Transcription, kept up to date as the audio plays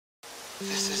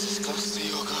This is as close to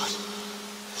your God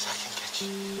as I can get you.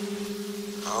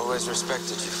 I always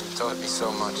respected you. You taught me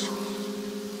so much.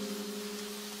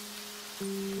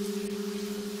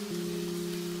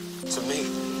 To me,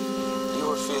 you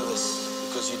were fearless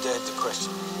because you dared to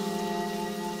question.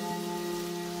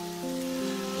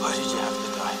 Why did you have to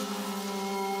die?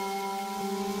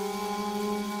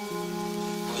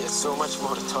 We had so much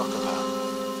more to talk about.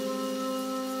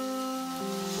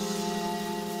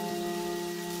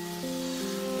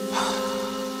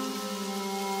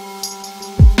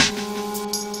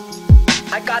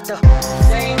 I got the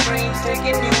same dreams,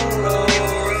 taking new roads,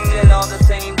 still on the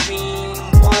same team.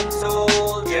 One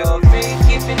soldier, faith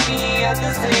keeping me at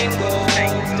the same goal.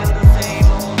 Still the same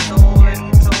old soul,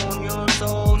 entone your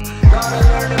souls. Gotta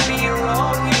learn to be your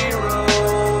own hero.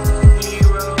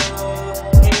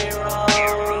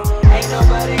 Ain't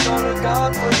nobody gonna look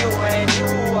out for you when you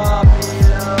are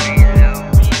below.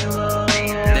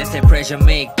 They say pressure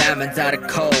make diamonds out of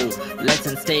coal.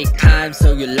 Lessons take time,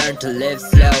 so you learn to live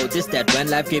slow. This that when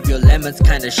life give you lemons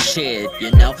kinda shit, you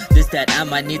know. This that I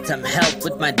might need some help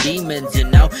with my demons, you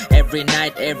know. Every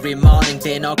night, every morning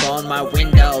they knock on my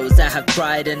windows. I have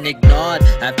tried and ignored,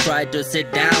 I've tried to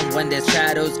sit down. When their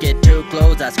shadows get too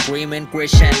close, I scream in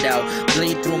crescendo,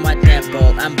 bleed through my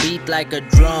tempo. I'm beat like a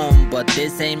drum, but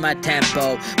this ain't my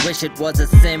tempo. Wish it was as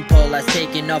simple as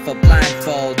taking off a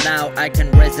blindfold. Now I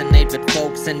can resonate with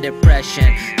folks in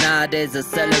depression. Nowadays I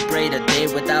celebrate a day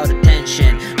without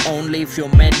attention. Only few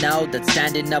men know that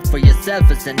standing up for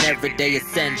yourself is an everyday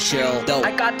essential. Though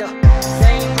I got the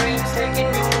same dreams,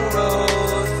 taking new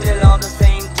roads, still on the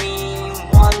same team.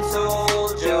 One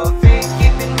soldier, faith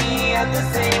keeping me at the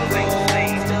same goal.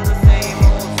 Still the same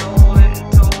old soul,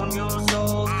 entone your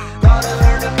souls. Gotta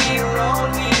learn to be your own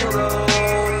hero.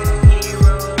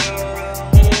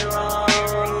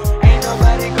 Ain't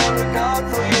nobody gonna look out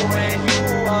for you when you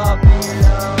are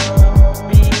below.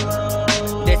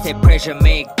 They say pressure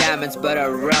make diamonds, but I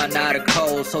run out of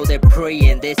coal. So they're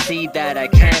praying, they see that I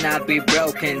cannot be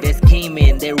broken. They're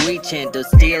scheming, they're reaching to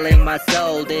stealing my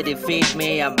soul. They defeat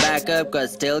me, I'm back up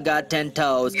cause still got 10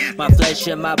 toes. My flesh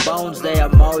and my bones, they are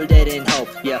molded in hope.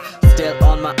 Yeah, still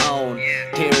on my own.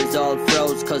 Tears all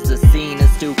froze cause the scene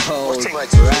is too cold.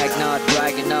 Drag not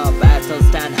dragging up, I still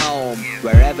stand home.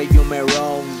 Wherever you may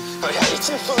roam, I hate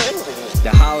you for leaving me. the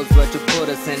house where to put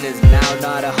us in is now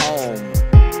not a home.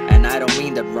 And I don't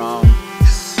mean that wrong,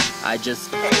 I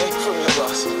just I hate from your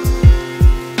loss.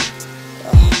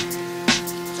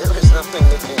 There is nothing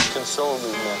that can console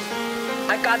me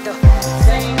now. I got the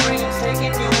same dreams,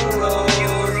 taking new roads,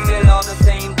 still on the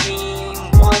same team.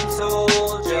 One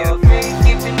soldier, faith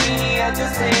keeping me at the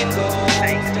same goal.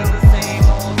 Still the same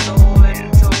old soul,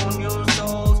 entone your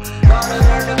souls. Gotta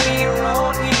learn to be your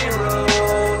own hero.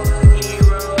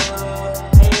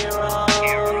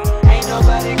 Ain't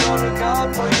nobody gonna look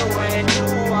out for you when you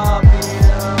are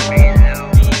below.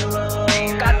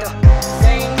 Got the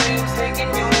same dreams, taking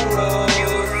new roads,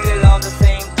 still on the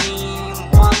same team.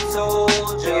 One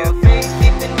soldier, faith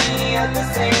keeping me at the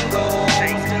same goal.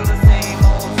 Still the same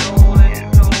old soul,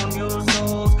 entone your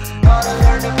souls. Gotta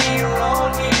learn to be your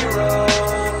own hero.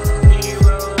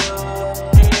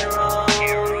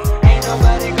 Ain't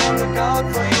nobody gonna look out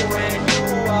for you when you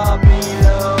are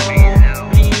below.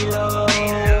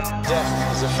 Death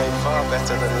is a fate far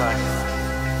better than life.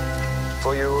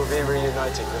 For you will be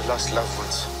reunited with lost loved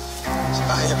ones. I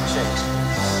am changed.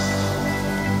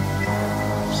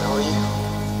 So are you.